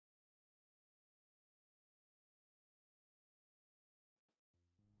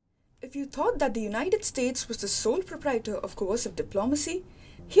If you thought that the United States was the sole proprietor of coercive diplomacy,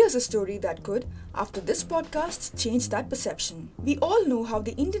 here's a story that could, after this podcast, change that perception. We all know how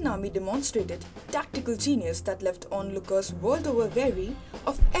the Indian Army demonstrated tactical genius that left onlookers world over wary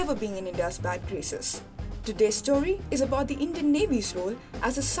of ever being in India's bad graces. Today's story is about the Indian Navy's role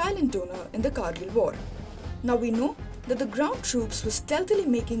as a silent donor in the Kargil war. Now we know that the ground troops were stealthily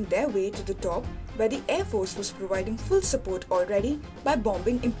making their way to the top, where the Air Force was providing full support already by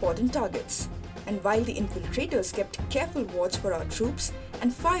bombing important targets. And while the infiltrators kept careful watch for our troops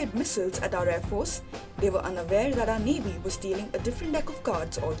and fired missiles at our Air Force, they were unaware that our Navy was dealing a different deck of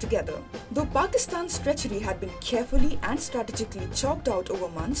cards altogether. Though Pakistan's treachery had been carefully and strategically chalked out over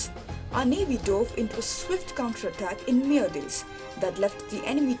months, our Navy dove into a swift counterattack in mere days that left the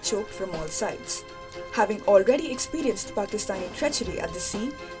enemy choked from all sides. Having already experienced Pakistani treachery at the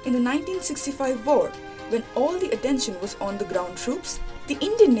sea in the 1965 war, when all the attention was on the ground troops, the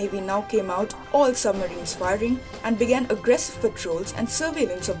Indian Navy now came out, all submarines firing, and began aggressive patrols and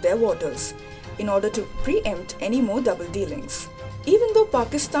surveillance of their waters in order to preempt any more double dealings. Even though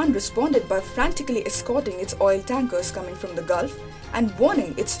Pakistan responded by frantically escorting its oil tankers coming from the Gulf and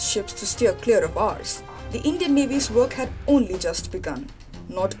warning its ships to steer clear of ours, the Indian Navy's work had only just begun.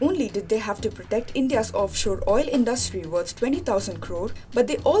 Not only did they have to protect India's offshore oil industry worth 20,000 crore, but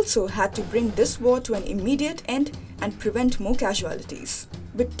they also had to bring this war to an immediate end and prevent more casualties.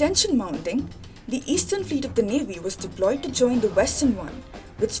 With tension mounting, the Eastern Fleet of the Navy was deployed to join the Western one,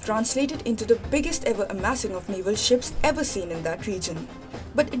 which translated into the biggest ever amassing of naval ships ever seen in that region.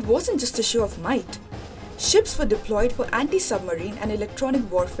 But it wasn't just a show of might. Ships were deployed for anti-submarine and electronic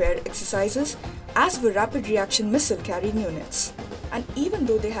warfare exercises, as were rapid reaction missile carrying units. And even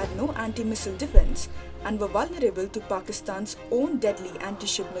though they had no anti-missile defense and were vulnerable to Pakistan's own deadly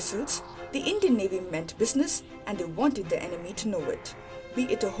anti-ship missiles, the Indian Navy meant business and they wanted the enemy to know it. Be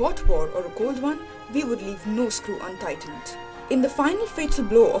it a hot war or a cold one, we would leave no screw untightened. In the final fatal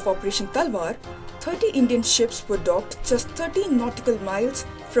blow of Operation Talwar, 30 Indian ships were docked just 13 nautical miles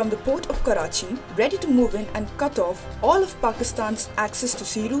from the port of Karachi, ready to move in and cut off all of Pakistan's access to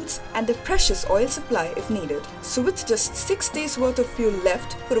sea routes and their precious oil supply if needed. So with just 6 days worth of fuel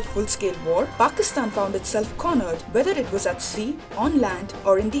left for a full-scale war, Pakistan found itself cornered, whether it was at sea, on land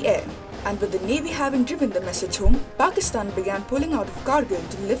or in the air. And with the Navy having driven the message home, Pakistan began pulling out of Kargil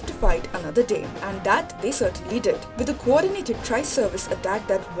to live to fight another day. And that they certainly did, with a coordinated tri-service attack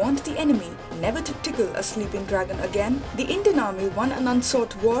that warned the enemy never to tickle a sleeping dragon again. The Indian Army won an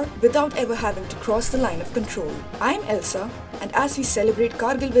unsought war without ever having to cross the line of control. I am Elsa, and as we celebrate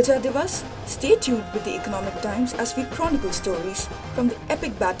Kargil Vijay Divas, stay tuned with the Economic Times as we chronicle stories from the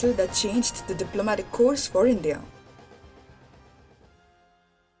epic battle that changed the diplomatic course for India.